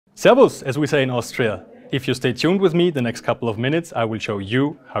Servus, as we say in Austria. If you stay tuned with me the next couple of minutes, I will show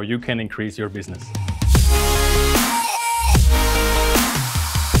you how you can increase your business.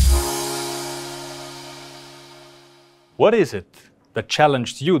 What is it that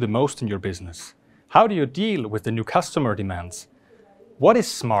challenged you the most in your business? How do you deal with the new customer demands? What is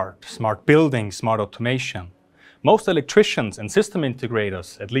smart? Smart building, smart automation? Most electricians and system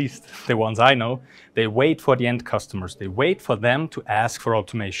integrators, at least the ones I know, they wait for the end customers. They wait for them to ask for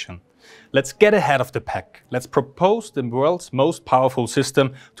automation. Let's get ahead of the pack. Let's propose the world's most powerful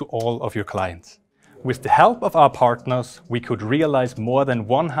system to all of your clients. With the help of our partners, we could realize more than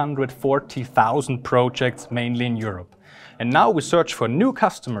 140,000 projects, mainly in Europe. And now we search for new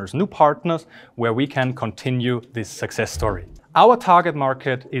customers, new partners, where we can continue this success story. Our target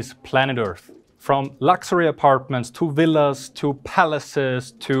market is planet Earth. From luxury apartments to villas, to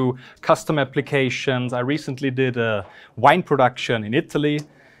palaces, to custom applications. I recently did a wine production in Italy,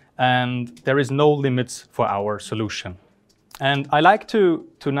 and there is no limits for our solution. And I like to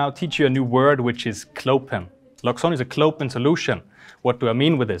now teach you a new word, which is clopen. Loxone is a clopen solution. What do I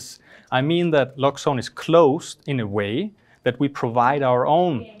mean with this? I mean that Loxone is closed in a way that we provide our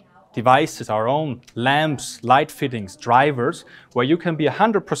own devices, our own lamps, light fittings, drivers, where you can be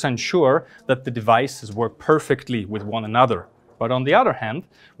 100% sure that the devices work perfectly with one another. But on the other hand,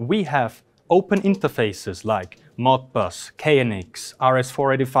 we have open interfaces like Modbus, KNX,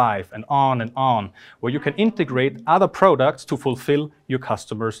 RS485, and on, where you can integrate other products to fulfill your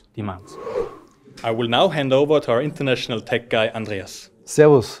customers' demands. I will now hand over to our international tech guy, Andreas.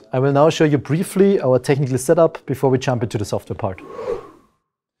 Servus. I will now show you briefly our technical setup before we jump into the software part.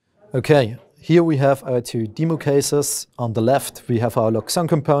 Okay, here we have our two demo cases. On the left, we have our Loxone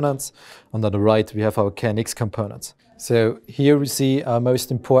components, and on the right, we have our KNX components. So here we see our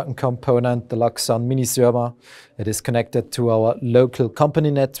most important component, the Loxone mini server. It is connected to our local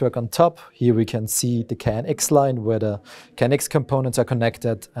company network on top. Here we can see the KNX line where the KNX components are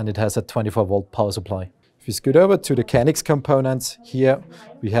connected, and it has a 24-volt power supply. If we scoot over to the KNX components, here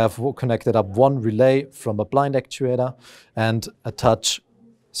we have connected up one relay from a blind actuator and a touch,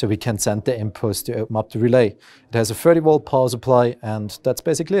 so we can send the impulse to open up the relay. It has a 30-volt power supply, and that's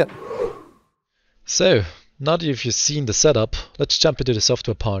basically it. So, now that you've seen the setup, let's jump into the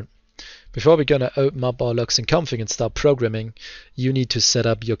software part. Before we're going to open up our Loxone config and start programming, you need to set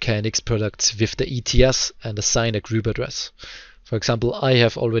up your KNX products with the ETS and assign a group address. For example, I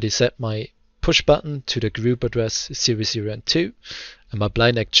have already set my push button to the group address 0002 and my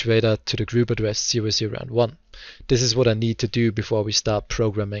blind actuator to the group address 001. This is what I need to do before we start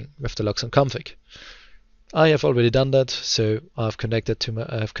programming with the Loxone config. I have already done that, so I've connected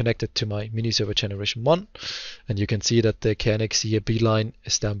to my mini server generation 1, and you can see that the KNX EAB line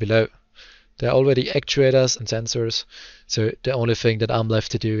is down below. There are already actuators and sensors, so the only thing that I'm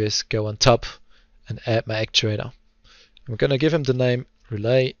left to do is go on top and add my actuator. I'm going to give him the name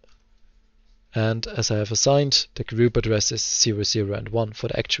relay, and as I have assigned, the group address is 001 for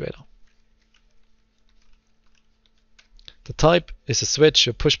the actuator. The type is a switch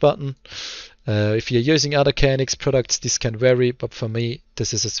or push button. If you're using other KNX products, this can vary, but for me,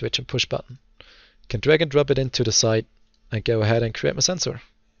 this is a switch and push button. You can drag and drop it into the site and go ahead and create my sensor.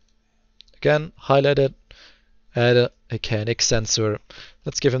 Again, highlight it, add a KNX sensor.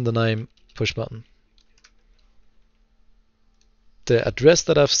 Let's give him the name push button. The address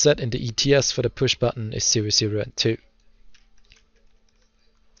that I've set in the ETS for the push button is 002.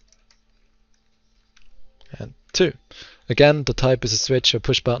 And 2. Again, the type is a switch or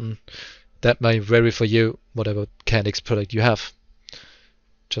push button. That may vary for you, whatever KNX product you have.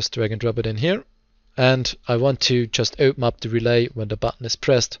 Just drag and drop it in here. And I want to just open up the relay when the button is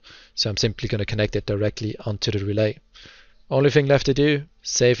pressed. So I'm simply going to connect it directly onto the relay. Only thing left to do,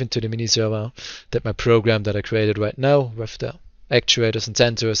 save into the mini server that my program that I created right now with the actuators and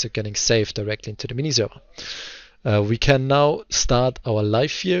sensors are getting saved directly into the mini server. We can now start our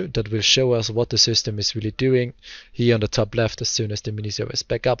live view that will show us what the system is really doing here on the top left as soon as the mini server is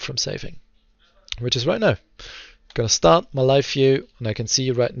back up from saving, which is right now. I'm going to start my live view, and I can see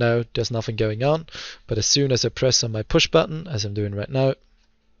right now there's nothing going on, but as soon as I press on my push button, as I'm doing right now,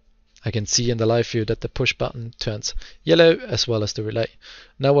 I can see in the live view that the push button turns yellow as well as the relay.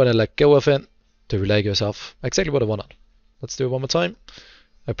 Now when I let go of it, the relay goes off. Exactly what I wanted. Let's do it one more time.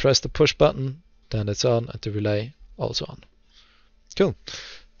 I press the push button, then it's on, and the relay also on. Cool.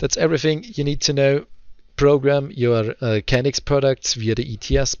 That's everything you need to know. Program your KNX products via the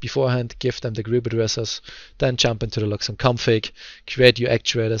ETS beforehand, give them the group addresses, then jump into the Loxone config, create your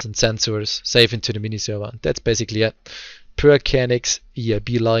actuators and sensors, save into the mini server. That's basically it. per KNX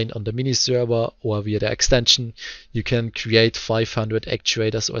EIB line on the mini server or via the extension, you can create 500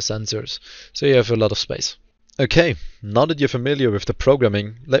 actuators or sensors. So you have a lot of space. Okay, now that you're familiar with the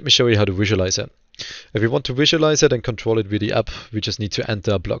programming, let me show you how to visualize it. If we want to visualize it and control it with the app, we just need to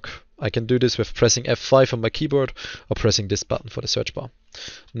enter a block. I can do this with pressing F5 on my keyboard or pressing this button for the search bar.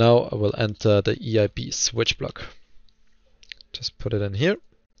 Now I will enter the EIB switch block. Just put it in here.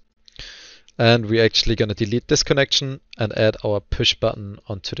 And we're actually going to delete this connection and add our push button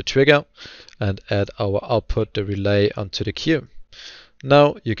onto the trigger and add our output, the relay, onto the queue.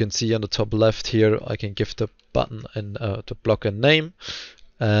 Now you can see on the top left here, I can give the button and the block a name,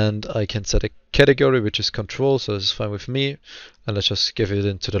 and I can set a category, which is control, so this is fine with me. And let's just give it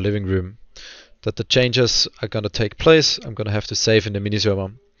into the living room. That the changes are going to take place, I'm going to have to save in the mini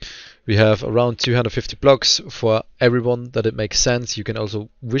server. We have around 250 blocks. For everyone that it makes sense, you can also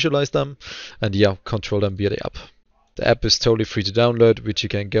visualize them and yeah, control them via the app. The app is totally free to download, which you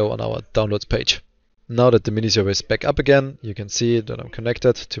can go on our downloads page. Now that the mini server is back up again, you can see that I'm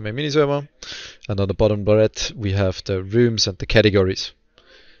connected to my mini server, and on the bottom right we have the rooms and the categories.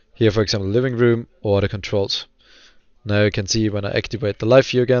 Here, for example, the living room or the controls. Now you can see when I activate the live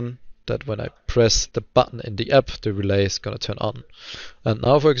view again, that when I press the button in the app, the relay is going to turn on. And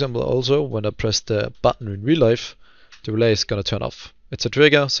now, for example, also when I press the button in real life, the relay is going to turn off. It's a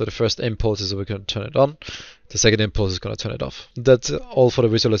trigger, so the first impulse is we're going to turn it on. The second impulse is going to turn it off. That's all for the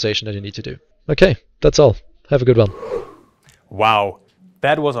visualization that you need to do. Okay, that's all. Have a good one. Wow,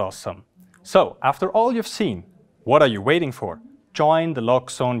 that was awesome. So, after all you've seen, what are you waiting for? Join the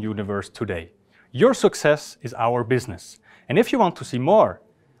Loxone universe today. Your success is our business. And if you want to see more,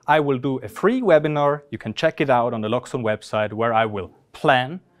 I will do a free webinar. You can check it out on the Loxone website, where I will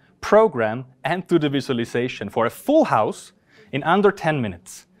plan, program, and do the visualization for a full house in under 10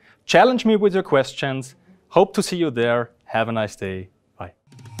 minutes. Challenge me with your questions. Hope to see you there. Have a nice day.